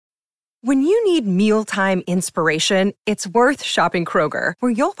When you need mealtime inspiration, it's worth shopping Kroger,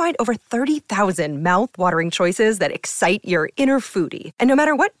 where you'll find over 30,000 mouth-watering choices that excite your inner foodie. And no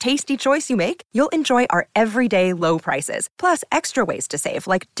matter what tasty choice you make, you'll enjoy our everyday low prices, plus extra ways to save,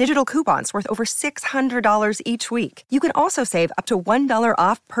 like digital coupons worth over $600 each week. You can also save up to $1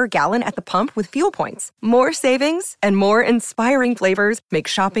 off per gallon at the pump with fuel points. More savings and more inspiring flavors make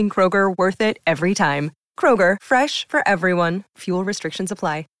shopping Kroger worth it every time. Kroger, fresh for everyone. Fuel restrictions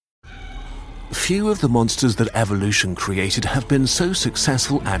apply. Few of the monsters that evolution created have been so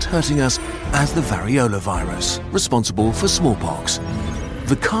successful at hurting us as the variola virus, responsible for smallpox.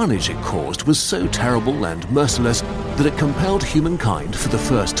 The carnage it caused was so terrible and merciless that it compelled humankind for the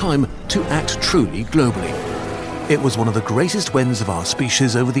first time to act truly globally. It was one of the greatest wins of our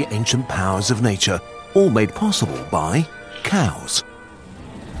species over the ancient powers of nature, all made possible by cows.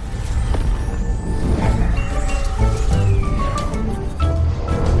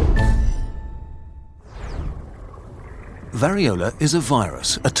 Variola is a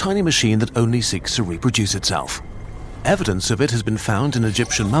virus, a tiny machine that only seeks to reproduce itself. Evidence of it has been found in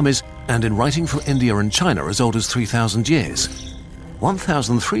Egyptian mummies and in writing from India and China as old as 3,000 years.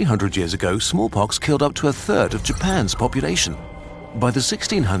 1,300 years ago, smallpox killed up to a third of Japan's population. By the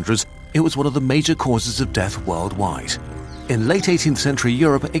 1600s, it was one of the major causes of death worldwide. In late 18th century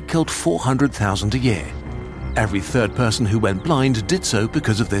Europe, it killed 400,000 a year. Every third person who went blind did so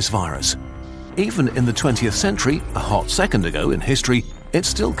because of this virus. Even in the 20th century, a hot second ago in history, it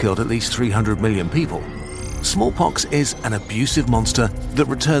still killed at least 300 million people. Smallpox is an abusive monster that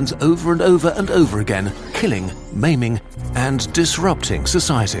returns over and over and over again, killing, maiming, and disrupting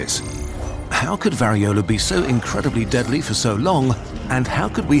societies. How could variola be so incredibly deadly for so long, and how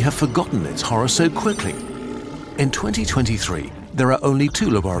could we have forgotten its horror so quickly? In 2023, there are only 2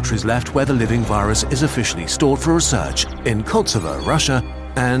 laboratories left where the living virus is officially stored for research, in Kosovo, Russia,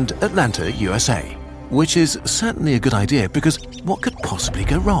 and Atlanta, USA, which is certainly a good idea because what could possibly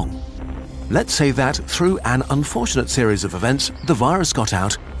go wrong? Let's say that through an unfortunate series of events, the virus got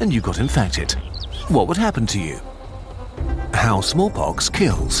out and you got infected. What would happen to you? How smallpox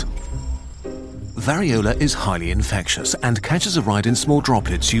kills. Variola is highly infectious and catches a ride in small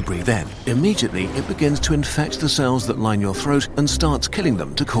droplets you breathe in. Immediately, it begins to infect the cells that line your throat and starts killing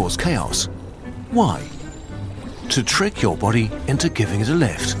them to cause chaos. Why? To trick your body into giving it a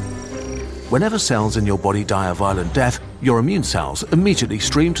lift. Whenever cells in your body die a violent death, your immune cells immediately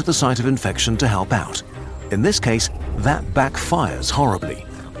stream to the site of infection to help out. In this case, that backfires horribly.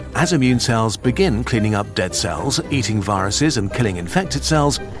 As immune cells begin cleaning up dead cells, eating viruses and killing infected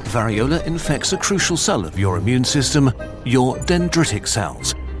cells, variola infects a crucial cell of your immune system, your dendritic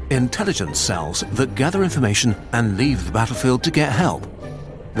cells, intelligence cells that gather information and leave the battlefield to get help.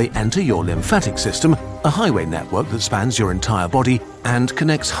 They enter your lymphatic system, a highway network that spans your entire body and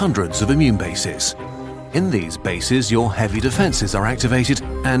connects hundreds of immune bases. In these bases, your heavy defenses are activated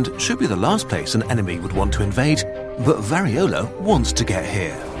and should be the last place an enemy would want to invade, but variola wants to get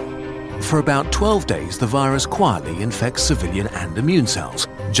here. For about 12 days, the virus quietly infects civilian and immune cells,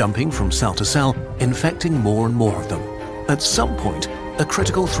 jumping from cell to cell, infecting more and more of them. At some point, a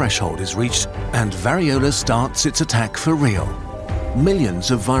critical threshold is reached and variola starts its attack for real.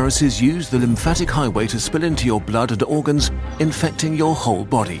 Millions of viruses use the lymphatic highway to spill into your blood and organs, infecting your whole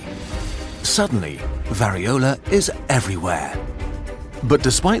body. Suddenly, variola is everywhere. But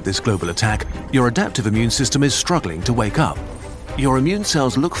despite this global attack, your adaptive immune system is struggling to wake up. Your immune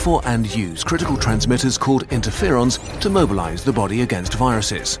cells look for and use critical transmitters called interferons to mobilize the body against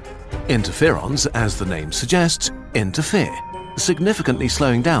viruses. Interferons, as the name suggests, interfere, significantly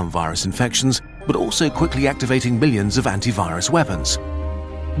slowing down virus infections, but also quickly activating millions of antivirus weapons.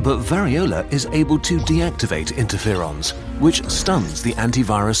 But variola is able to deactivate interferons, which stuns the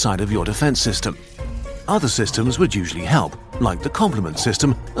antivirus side of your defense system. Other systems would usually help, like the complement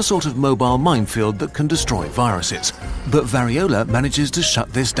system, a sort of mobile minefield that can destroy viruses. But variola manages to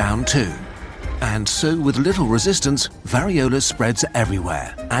shut this down too. And so, with little resistance, variola spreads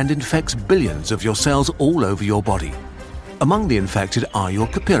everywhere and infects billions of your cells all over your body. Among the infected are your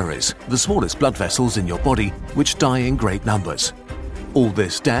capillaries, the smallest blood vessels in your body, which die in great numbers. All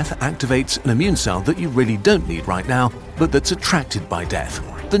this death activates an immune cell that you really don't need right now, but that's attracted by death,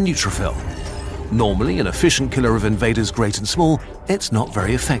 the neutrophil. Normally an efficient killer of invaders great and small, it's not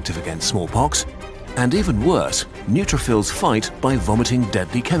very effective against smallpox. And even worse, neutrophils fight by vomiting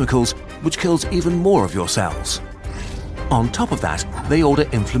deadly chemicals, which kills even more of your cells. On top of that, they order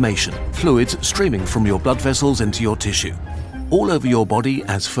inflammation, fluids streaming from your blood vessels into your tissue. All over your body,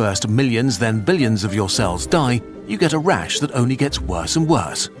 as first millions, then billions of your cells die, you get a rash that only gets worse and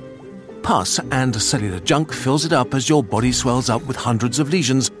worse. Pus and cellular junk fills it up as your body swells up with hundreds of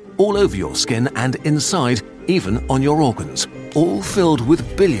lesions, all over your skin and inside, even on your organs, all filled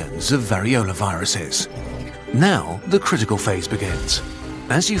with billions of variola viruses. Now, the critical phase begins.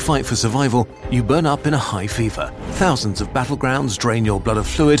 As you fight for survival, you burn up in a high fever. Thousands of battlegrounds drain your blood of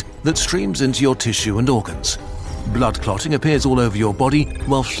fluid that streams into your tissue and organs. Blood clotting appears all over your body,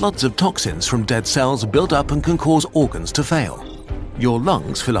 while floods of toxins from dead cells build up and can cause organs to fail. Your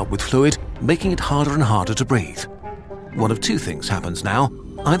lungs fill up with fluid, making it harder and harder to breathe. One of two things happens now.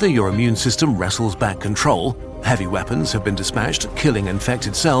 Either your immune system wrestles back control, heavy weapons have been dispatched, killing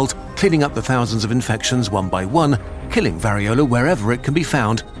infected cells, cleaning up the thousands of infections one by one, killing variola wherever it can be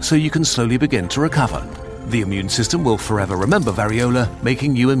found so you can slowly begin to recover. The immune system will forever remember variola,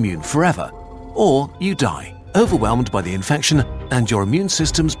 making you immune forever. Or you die, overwhelmed by the infection and your immune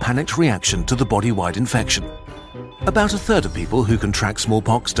system's panicked reaction to the body-wide infection. About a third of people who contract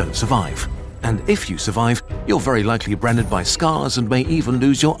smallpox don't survive. And if you survive, you're very likely branded by scars and may even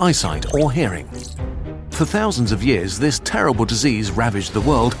lose your eyesight or hearing. For thousands of years, this terrible disease ravaged the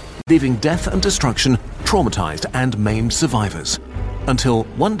world, leaving death and destruction, traumatized and maimed survivors. Until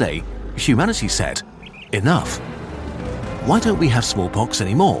one day, humanity said, "Enough. Why don't we have smallpox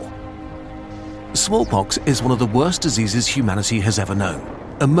anymore?" Smallpox is one of the worst diseases humanity has ever known.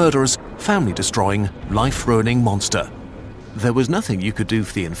 A murderous, family-destroying, life-ruining monster. There was nothing you could do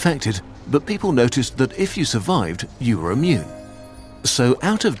for the infected, but people noticed that if you survived, you were immune. So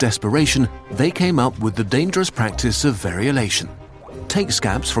out of desperation, they came up with the dangerous practice of variolation. Take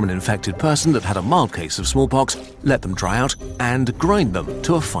scabs from an infected person that had a mild case of smallpox, let them dry out, and grind them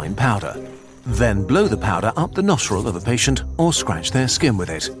to a fine powder. Then blow the powder up the nostril of the patient or scratch their skin with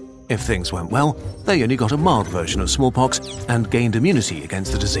it. If things went well, they only got a mild version of smallpox and gained immunity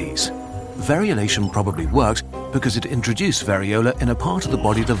against the disease. Variolation probably worked because it introduced variola in a part of the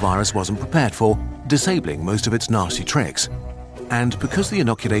body the virus wasn't prepared for, disabling most of its nasty tricks. And because the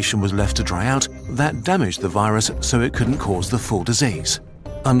inoculation was left to dry out, that damaged the virus so it couldn't cause the full disease.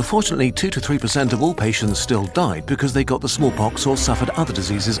 Unfortunately, 2 to 3% of all patients still died because they got the smallpox or suffered other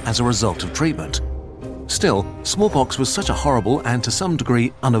diseases as a result of treatment. Still, smallpox was such a horrible and to some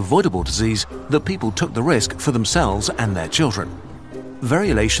degree unavoidable disease that people took the risk for themselves and their children.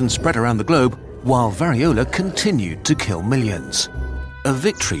 Variolation spread around the globe while variola continued to kill millions. A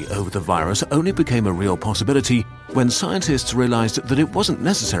victory over the virus only became a real possibility when scientists realized that it wasn't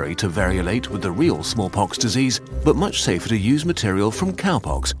necessary to variolate with the real smallpox disease, but much safer to use material from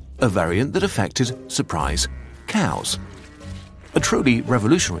cowpox, a variant that affected, surprise, cows. A truly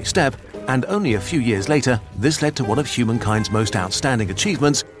revolutionary step, and only a few years later, this led to one of humankind's most outstanding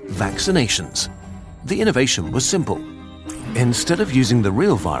achievements, vaccinations. The innovation was simple. Instead of using the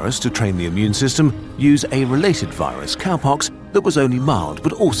real virus to train the immune system, use a related virus, cowpox, that was only mild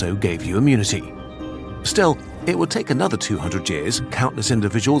but also gave you immunity. Still, it would take another 200 years, countless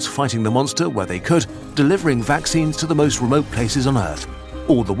individuals fighting the monster where they could, delivering vaccines to the most remote places on Earth.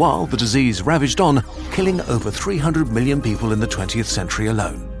 All the while, the disease ravaged on, killing over 300 million people in the 20th century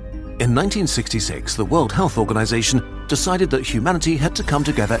alone. In 1966, the World Health Organization decided that humanity had to come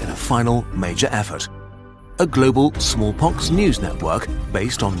together in a final, major effort. A global smallpox news network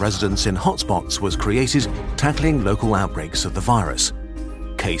based on residents in hotspots was created, tackling local outbreaks of the virus.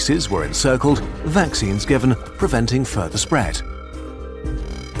 Cases were encircled, vaccines given, preventing further spread.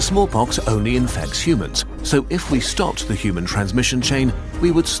 Smallpox only infects humans, so if we stopped the human transmission chain,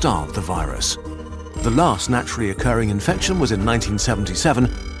 we would starve the virus. The last naturally occurring infection was in 1977,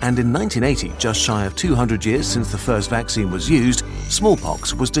 and in 1980, just shy of 200 years since the first vaccine was used,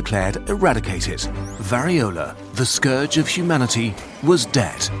 smallpox was declared eradicated. Variola, the scourge of humanity, was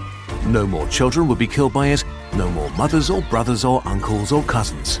dead. No more children would be killed by it, no more mothers or brothers or uncles or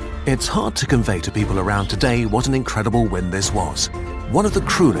cousins. It's hard to convey to people around today what an incredible win this was. One of the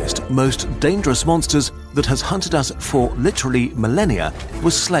cruelest, most dangerous monsters that has hunted us for literally millennia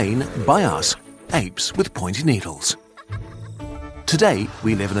was slain by us, apes with pointy needles. Today,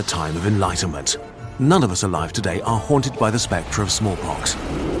 we live in a time of enlightenment. None of us alive today are haunted by the spectre of smallpox.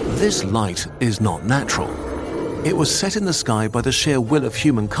 This light is not natural. It was set in the sky by the sheer will of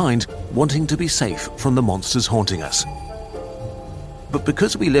humankind wanting to be safe from the monsters haunting us. But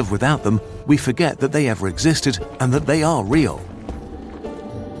because we live without them, we forget that they ever existed and that they are real.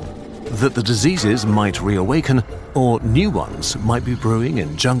 That the diseases might reawaken, or new ones might be brewing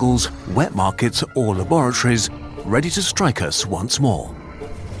in jungles, wet markets, or laboratories, ready to strike us once more.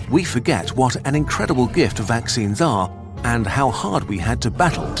 We forget what an incredible gift vaccines are and how hard we had to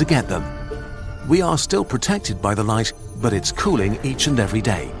battle to get them. We are still protected by the light, but it's cooling each and every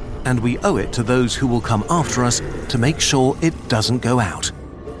day, and we owe it to those who will come after us to make sure it doesn't go out.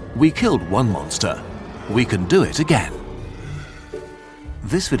 We killed one monster. We can do it again.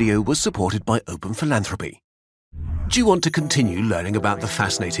 This video was supported by Open Philanthropy. Do you want to continue learning about the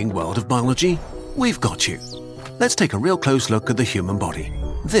fascinating world of biology? We've got you. Let's take a real close look at the human body.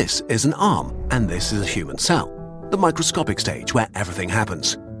 This is an arm, and this is a human cell, the microscopic stage where everything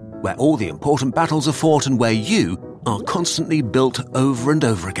happens, where all the important battles are fought and where you are constantly built over and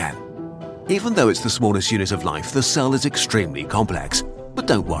over again. Even though it's the smallest unit of life, the cell is extremely complex. But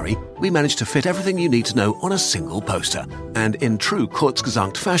don't worry, we managed to fit everything you need to know on a single poster. And in true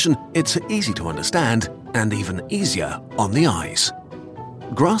Kurzgesagt fashion, it's easy to understand and even easier on the eyes.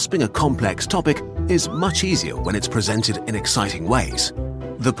 Grasping a complex topic is much easier when it's presented in exciting ways.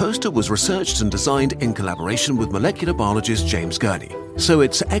 The poster was researched and designed in collaboration with molecular biologist James Gurney, so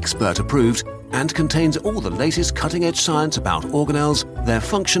it's expert approved and contains all the latest cutting-edge science about organelles, their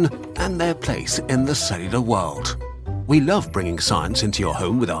function, and their place in the cellular world. We love bringing science into your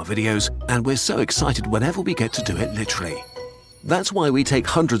home with our videos, and we're so excited whenever we get to do it literally. That's why we take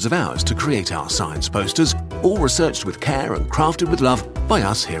hundreds of hours to create our science posters, all researched with care and crafted with love by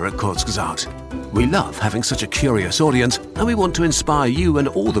us here at Kurzgesagt. We love having such a curious audience, and we want to inspire you and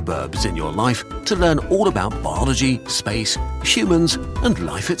all the burbs in your life to learn all about biology, space, humans, and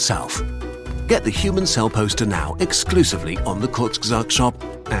life itself. Get the Human Cell poster now exclusively on the Kurzgesagt shop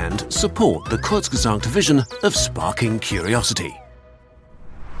and support the Kurzgesagt vision of sparking curiosity.